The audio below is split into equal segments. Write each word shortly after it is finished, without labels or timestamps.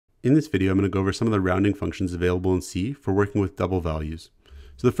In this video, I'm going to go over some of the rounding functions available in C for working with double values.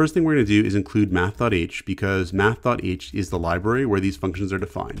 So the first thing we're going to do is include math.h because math.h is the library where these functions are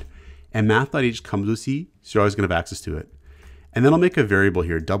defined. And math.h comes with C, so you're always going to have access to it. And then I'll make a variable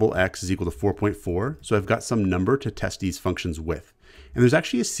here, double x is equal to 4.4. So I've got some number to test these functions with. And there's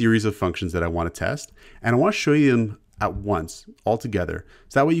actually a series of functions that I want to test. And I want to show you them at once, all together.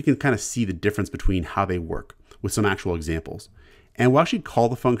 So that way you can kind of see the difference between how they work with some actual examples. And we'll actually call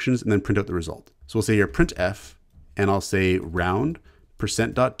the functions and then print out the result. So we'll say here printf, and I'll say round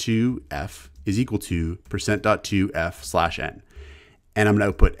 %.2f is equal to %.2f slash n. And I'm going to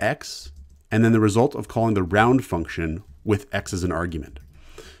output x, and then the result of calling the round function with x as an argument.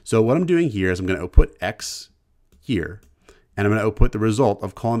 So what I'm doing here is I'm going to output x here, and I'm going to output the result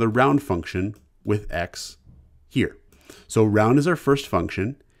of calling the round function with x here. So round is our first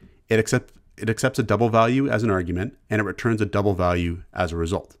function. It accepts a double value as an argument, and it returns a double value as a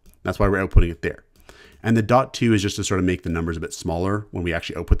result. That's why we're outputting it there. And the .2 is just to sort of make the numbers a bit smaller when we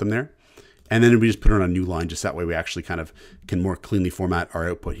actually output them there. And then we just put it on a new line, just that way we actually kind of can more cleanly format our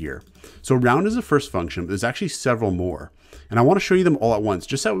output here. So round is the first function, but there's actually several more. And I want to show you them all at once,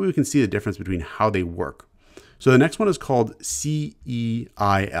 just that way we can see the difference between how they work. So the next one is called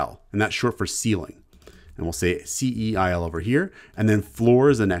ceil, and that's short for ceiling. And we'll say ceil over here. And then floor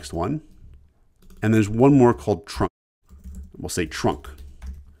is the next one. And there's one more called trunc. We'll say trunc.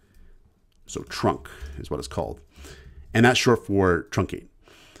 So trunc is what it's called. And that's short for truncate.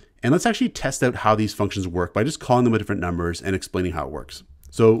 And let's actually test out how these functions work by just calling them with different numbers and explaining how it works.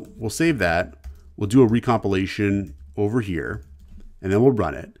 So we'll save that. We'll do a recompilation over here, and then we'll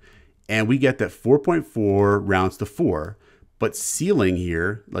run it. And we get that 4.4 rounds to 4, but ceiling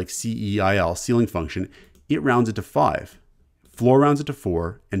here, like ceil, ceiling function, it rounds it to 5. Floor rounds it to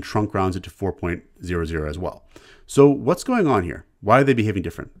 4, and trunc rounds it to 4.00 as well. So what's going on here? Why are they behaving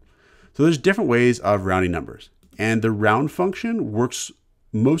different? So there's different ways of rounding numbers. And the round function works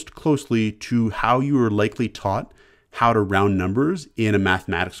most closely to how you were likely taught how to round numbers in a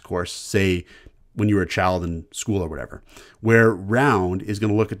mathematics course, say when you were a child in school or whatever, where round is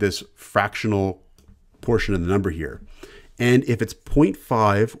going to look at this fractional portion of the number here. And if it's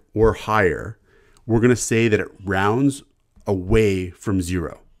 0.5 or higher, we're going to say that it rounds away from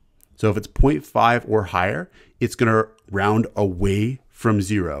 0. So if it's 0.5 or higher, it's going to round away from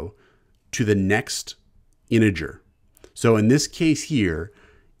 0 to the next integer. So in this case here,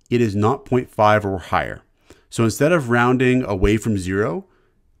 it is not 0.5 or higher. So instead of rounding away from 0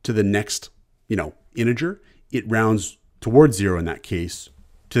 to the next, integer, it rounds towards 0 in that case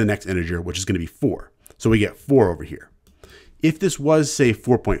to the next integer, which is going to be 4. So we get 4 over here. If this was, say,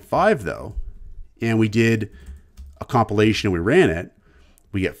 4.5 though, and we did a compilation and we ran it,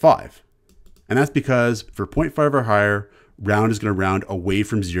 we get 5. And that's because for 0.5 or higher, round is going to round away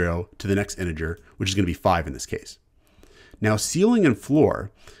from 0 to the next integer, which is going to be 5 in this case. Now, ceiling and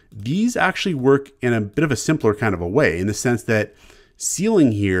floor, these actually work in a bit of a simpler kind of a way, in the sense that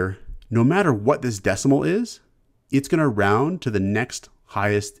ceiling here, no matter what this decimal is, it's going to round to the next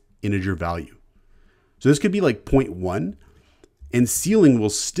highest integer value. So this could be like 0.1, and ceiling will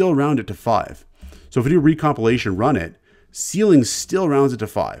still round it to 5. So if we do recompilation, run it, ceiling still rounds it to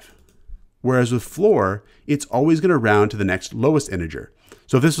 5. Whereas with floor, it's always going to round to the next lowest integer.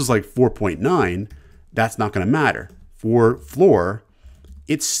 So if this was like 4.9, that's not going to matter. For floor,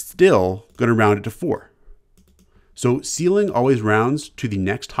 it's still going to round it to 4. So ceiling always rounds to the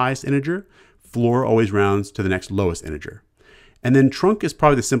next highest integer. Floor always rounds to the next lowest integer. And then trunc is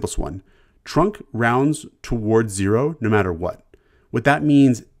probably the simplest one. Trunc rounds towards 0 no matter what. What that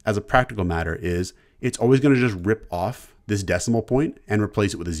means as a practical matter is it's always going to just rip off this decimal point and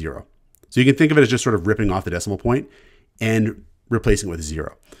replace it with a 0. So you can think of it as just sort of ripping off the decimal point and replacing it with a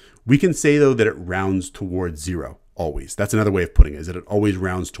 0. We can say though that it rounds towards 0 always. That's another way of putting it, is that it always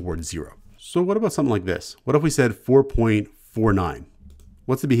rounds towards 0. So what about something like this? What if we said 4.49?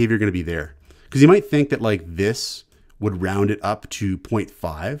 What's the behavior going to be there? Because you might think that like this would round it up to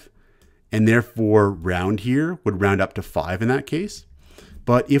 0.5, and therefore round here would round up to 5 in that case.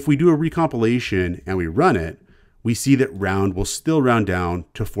 But if we do a recompilation and we run it, we see that round will still round down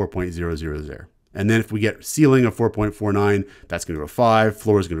to 4.000. And then if we get ceiling of 4.49, that's going to go to 5,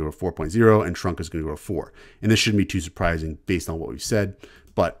 floor is going to go to 4.0, and trunc is going to go to 4. And this shouldn't be too surprising based on what we've said,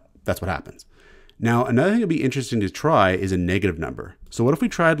 but that's what happens. Now, another thing that'd be interesting to try is a negative number. So what if we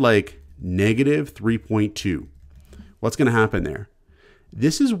tried like negative 3.2? What's going to happen there?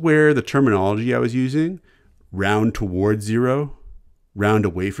 This is where the terminology I was using, round towards 0, round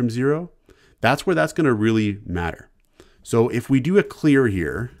away from 0, that's where that's going to really matter. So if we do a clear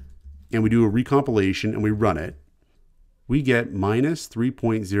here, and we do a recompilation and we run it, we get minus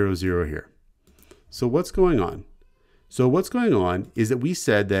 3.00 here. So what's going on? So what's going on is that we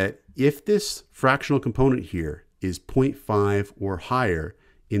said that if this fractional component here is 0.5 or higher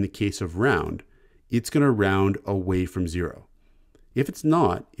in the case of round, it's going to round away from 0. If it's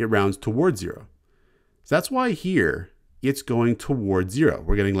not, it rounds towards 0. So that's why here it's going towards 0.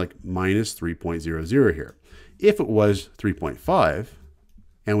 We're getting like minus 3.00 here. If it was 3.5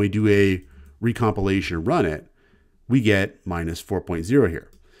 and we do a recompilation and run it, we get minus 4.0 here.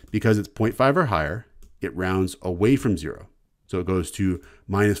 Because it's 0.5 or higher, it rounds away from 0. So it goes to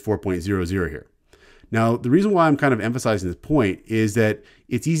minus 4.00 here. Now, the reason why I'm kind of emphasizing this point is that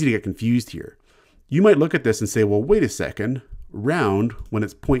it's easy to get confused here. You might look at this and say, well, wait a second. Round, when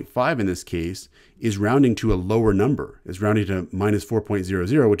it's 0.5 in this case, is rounding to a lower number. It's rounding to minus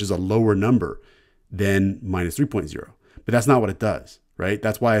 4.00, which is a lower number than minus 3.0. But that's not what it does, right?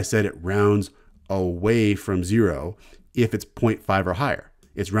 That's why I said it rounds away from 0 if it's 0.5 or higher.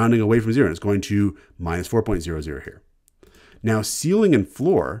 It's rounding away from 0, and it's going to minus 4.00 here. Now, ceiling and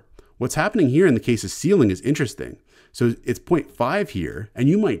floor, what's happening here in the case of ceiling is interesting. So it's 0.5 here, and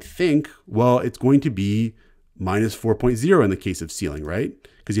you might think, well, it's going to be minus 4.0 in the case of ceiling, right?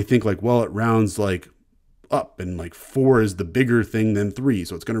 Because you think like, well, it rounds like up, and like 4 is the bigger thing than 3,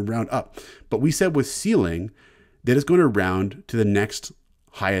 so it's going to round up. But we said with ceiling that it's going to round to the next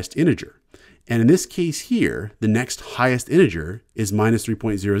highest integer. And in this case here, the next highest integer is minus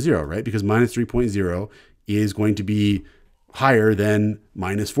 3.00, right? Because minus 3.0 is going to be higher than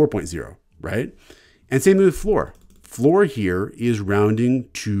minus 4.0, right? And same with floor. Floor here is rounding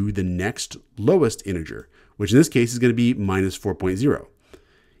to the next lowest integer, which in this case is going to be minus 4.0.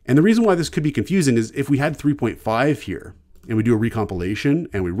 And the reason why this could be confusing is if we had 3.5 here and we do a recompilation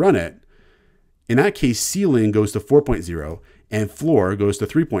and we run it, in that case, ceiling goes to 4.0 and floor goes to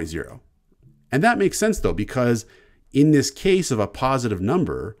 3.0. And that makes sense though, because in this case of a positive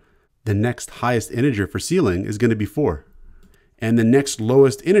number, the next highest integer for ceiling is going to be 4. And the next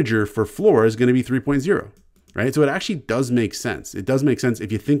lowest integer for floor is going to be 3.0, right? So it actually does make sense. It does make sense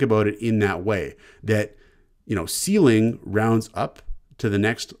if you think about it in that way, that, you know, ceiling rounds up to the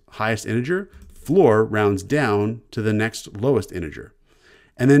next highest integer, floor rounds down to the next lowest integer.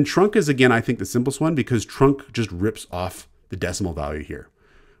 And then trunc is, again, I think the simplest one because trunc just rips off the decimal value here.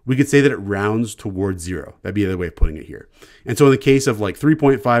 We could say that it rounds towards 0. That'd be the other way of putting it here. And so in the case of like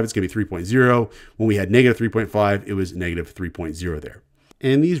 3.5, it's going to be 3.0. When we had negative 3.5, it was negative 3.0 there.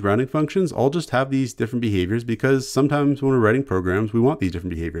 And these rounding functions all just have these different behaviors because sometimes when we're writing programs, we want these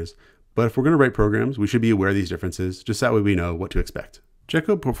different behaviors. But if we're going to write programs, we should be aware of these differences, just that way we know what to expect. Check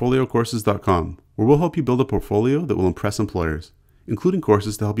out portfoliocourses.com, where we'll help you build a portfolio that will impress employers, including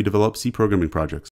courses to help you develop C programming projects.